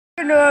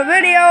into a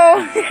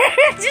video.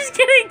 Just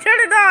kidding. Turn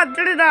it on.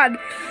 Turn it on.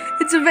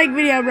 It's a fake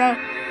video, bro.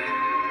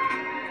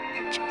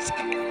 Just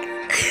kidding.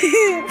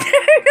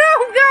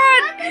 Oh,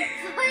 God.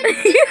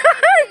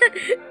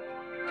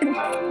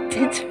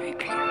 It's a fake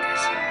video,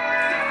 guys.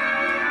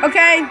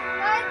 Okay.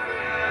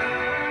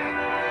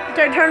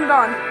 Turn it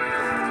on.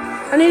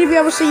 I need to be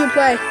able to see you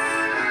play.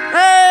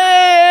 Hey!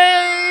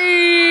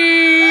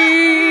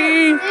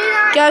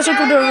 Guys, look,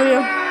 we're doing a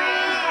video.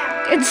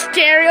 It's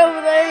Terry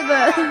over there,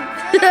 but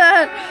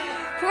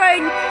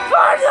playing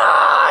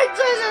Fortnite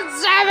Season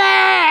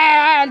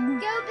 7!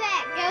 Go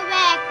back,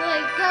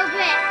 like, go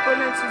back.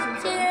 Fortnite Season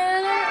 7.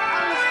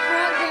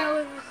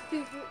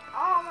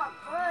 Oh, my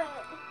foot.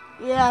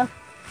 Yeah.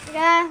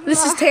 Yeah.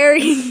 This is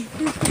Terry.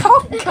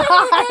 Oh, God.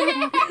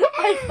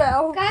 I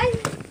fell. Guys,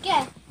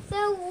 yeah. So,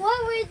 what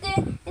we're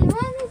doing is one of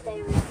the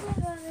things we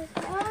put on this.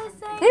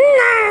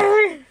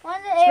 When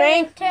the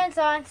air turns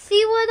on,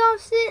 see what I'm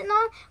sitting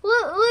on?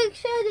 Look,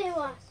 show them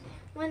us.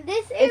 When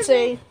this It's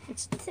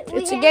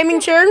a gaming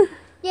chair.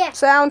 Yeah.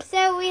 Sound.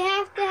 So we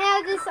have to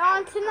have this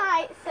on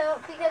tonight. So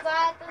because I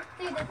have to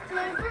see the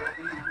slipper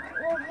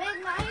or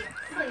midnight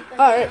sleep.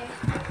 All right.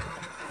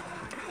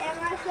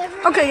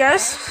 Okay,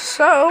 guys.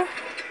 So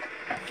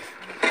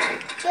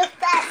just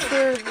that.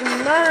 for the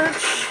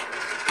merch,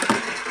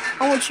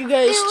 I want you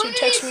guys to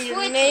text me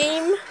your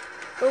name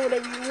or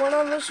whatever you want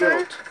on the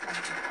shirt.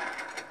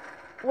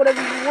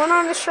 Whatever you want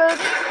on the shirt,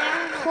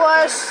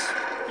 plus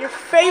your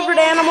favorite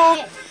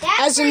animal.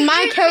 As in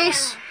my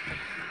case,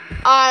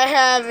 I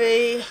have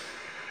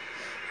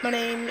my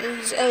name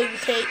is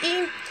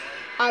LUKE.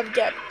 I've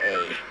got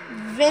a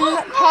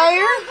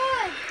vampire.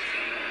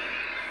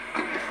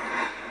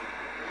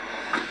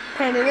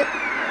 Painted it.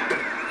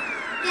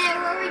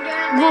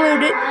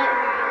 Glued it.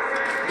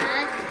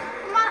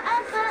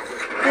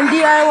 And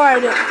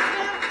DIY'd it.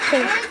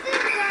 Okay.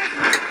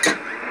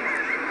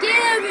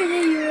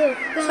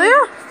 So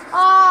yeah.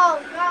 Oh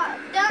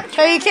God!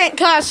 Okay, you can't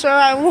cuss, or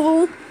I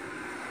will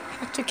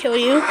have to kill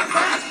you.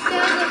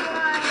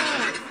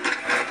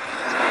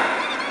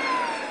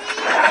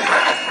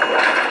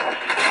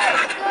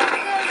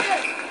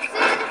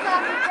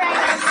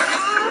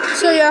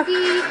 So yeah.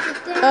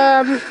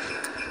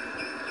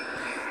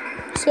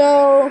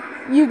 So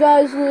you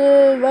guys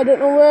live. I don't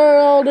know where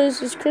all it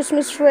is. It's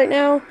Christmas right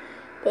now,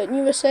 but in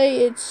USA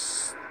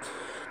it's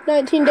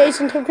 19 days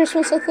until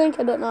Christmas. I think.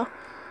 I don't know.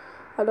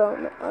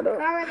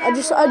 I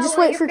just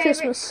wait for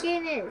Christmas.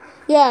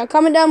 Yeah,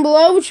 comment down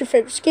below what your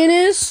favorite skin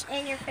is.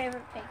 And your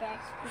favorite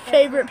pickaxe.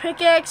 Favorite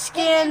pickaxe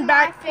skin,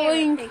 back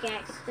bling. The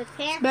back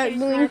panther's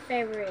bling. my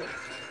favorite.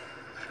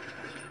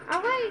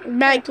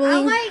 Back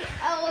bling.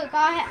 Oh look,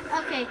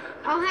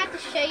 I'll have to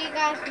show you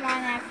guys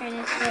mine after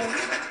this game.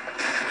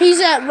 He's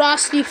at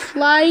Rusty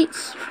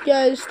Flights. If you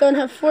guys don't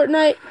have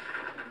Fortnite,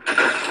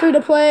 it's free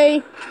to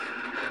play.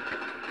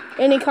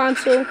 Any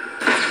console,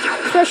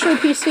 especially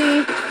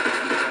PC.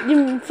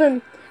 You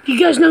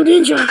guys know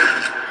Ninja.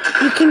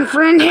 You can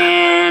friend him.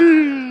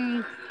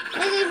 And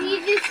if you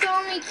just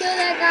saw me kill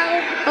that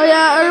guy. Oh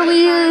yeah,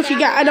 earlier if you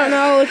got, I don't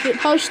know if it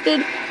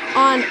posted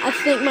on, I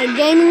think my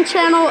gaming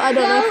channel. I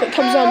don't know if it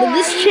comes onto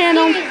this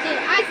channel.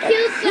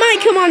 It might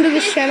come onto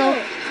this channel.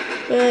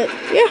 But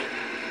yeah.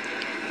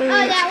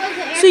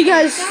 So you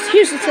guys,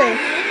 here's the thing.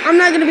 I'm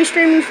not gonna be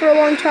streaming for a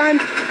long time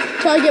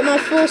until I get my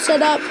full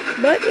setup.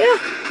 But yeah.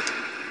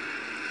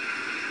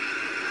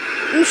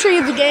 Let me show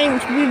you the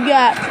games. We've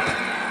got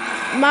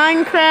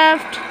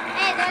Minecraft,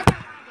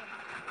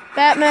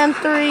 Batman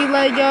 3,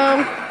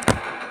 Lego,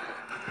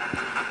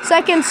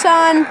 Second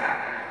Son,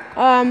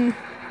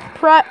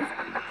 Far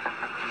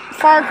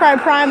Cry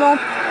Primal,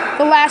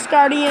 The Last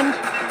Guardian,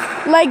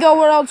 Lego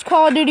Worlds,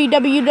 Call of Duty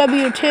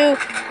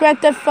WW2, Grand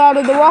Theft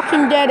Auto, The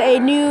Walking Dead, A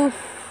New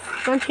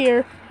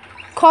Frontier,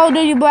 Call of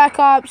Duty Black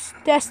Ops,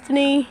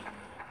 Destiny,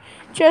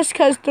 Just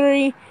Cause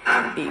 3,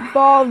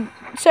 Evolved,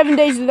 7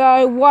 Days to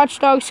Die, Watch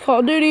Dogs, Call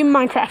of Duty,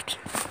 Minecraft.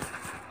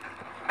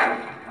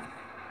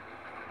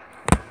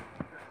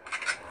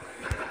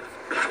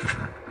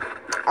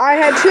 I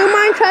had 2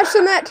 Minecrafts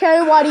in that.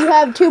 Terry, why do you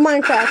have 2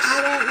 Minecrafts?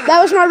 That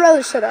was my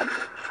brother's setup.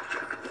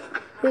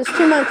 There's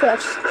 2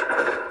 Minecrafts.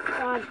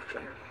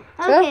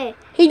 Okay.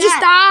 He just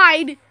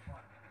died.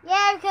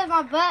 Yeah, because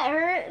my butt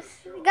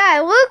hurts.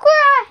 Guys, look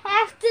where I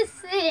have to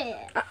sit.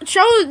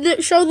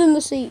 Show them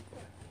the seat.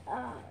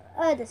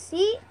 The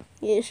seat?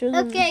 Yeah, show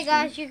them. Okay,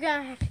 guys, you're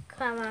gonna have to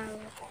climb out of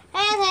it.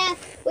 And then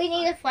we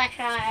need a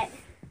flashlight.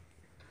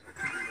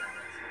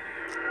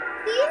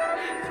 Do you know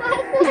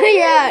flashlight?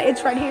 Yeah,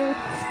 it's right here.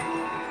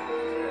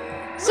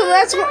 So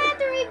that's what. I have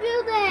to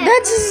rebuild that.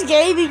 That's his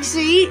gaming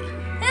seat.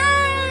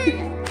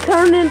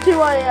 Turned into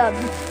a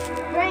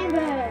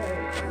rainbow.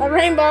 A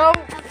rainbow.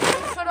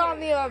 Put on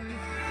the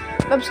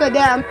upside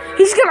down.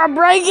 He's gonna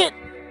break it.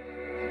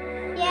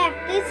 Yeah,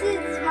 this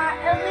is my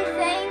only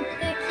thing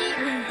to keep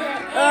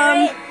the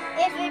air.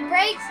 If it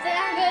breaks, then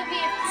I'm gonna be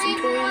a free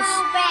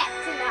little bat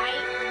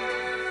tonight.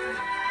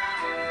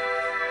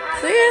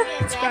 So yeah,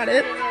 that's about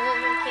it.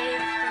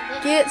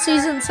 Get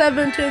season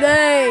 7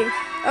 today.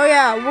 Oh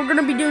yeah, we're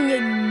gonna be doing a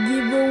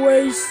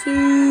giveaway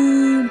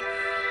soon.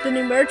 The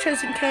new merch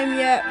hasn't came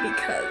yet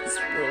because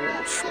we're a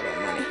little short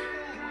on money.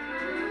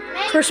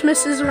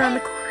 Christmas is around the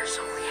corner,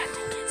 so we had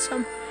to get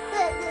some.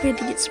 We had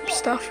to get some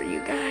stuff for you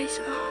guys.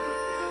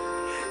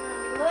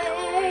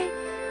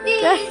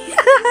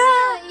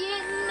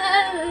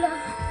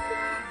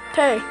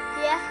 Okay.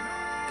 Yeah.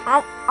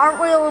 Aren't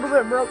we a little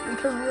bit broke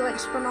because we like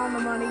spent all the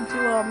money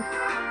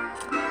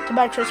to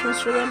buy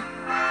Christmas for them?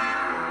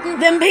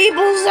 Them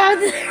people's out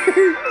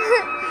there.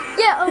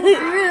 Yeah. Oh,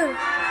 really?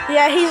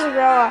 Yeah, he's a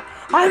girl.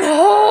 I'm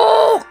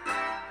Hulk.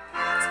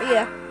 So,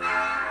 yeah.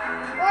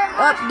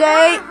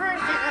 Update.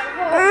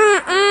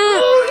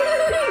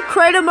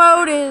 Creative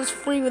mode is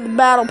free with the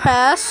battle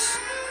pass.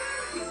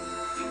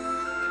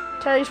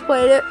 Terry's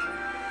played it.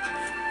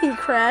 He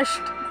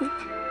crashed.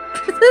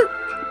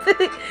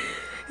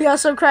 He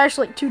also crashed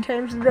like 2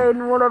 times today,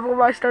 and whatever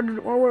I started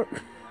it won't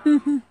work.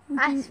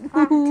 I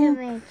spawned too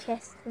many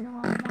chests and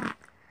all that.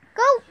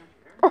 Go!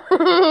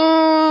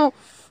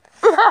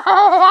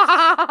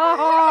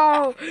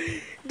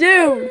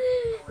 Dude!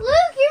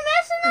 Luke, you're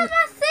messing up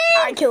my thing!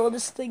 I killed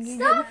this thing again.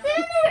 Stop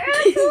doing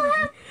it, or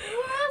else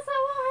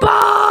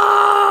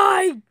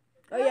Bye!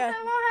 Oh yeah,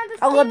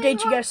 I'll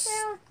update you guys.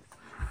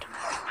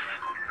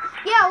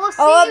 Yeah, we'll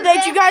see I'll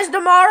update you guys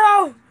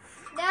tomorrow.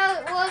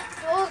 No,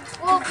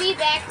 we'll be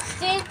back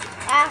soon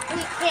after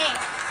we can.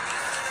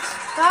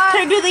 Bye.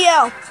 Okay, do the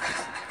L.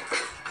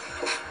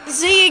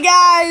 See you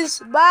guys.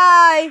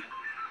 Bye.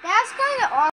 That's kind of awesome.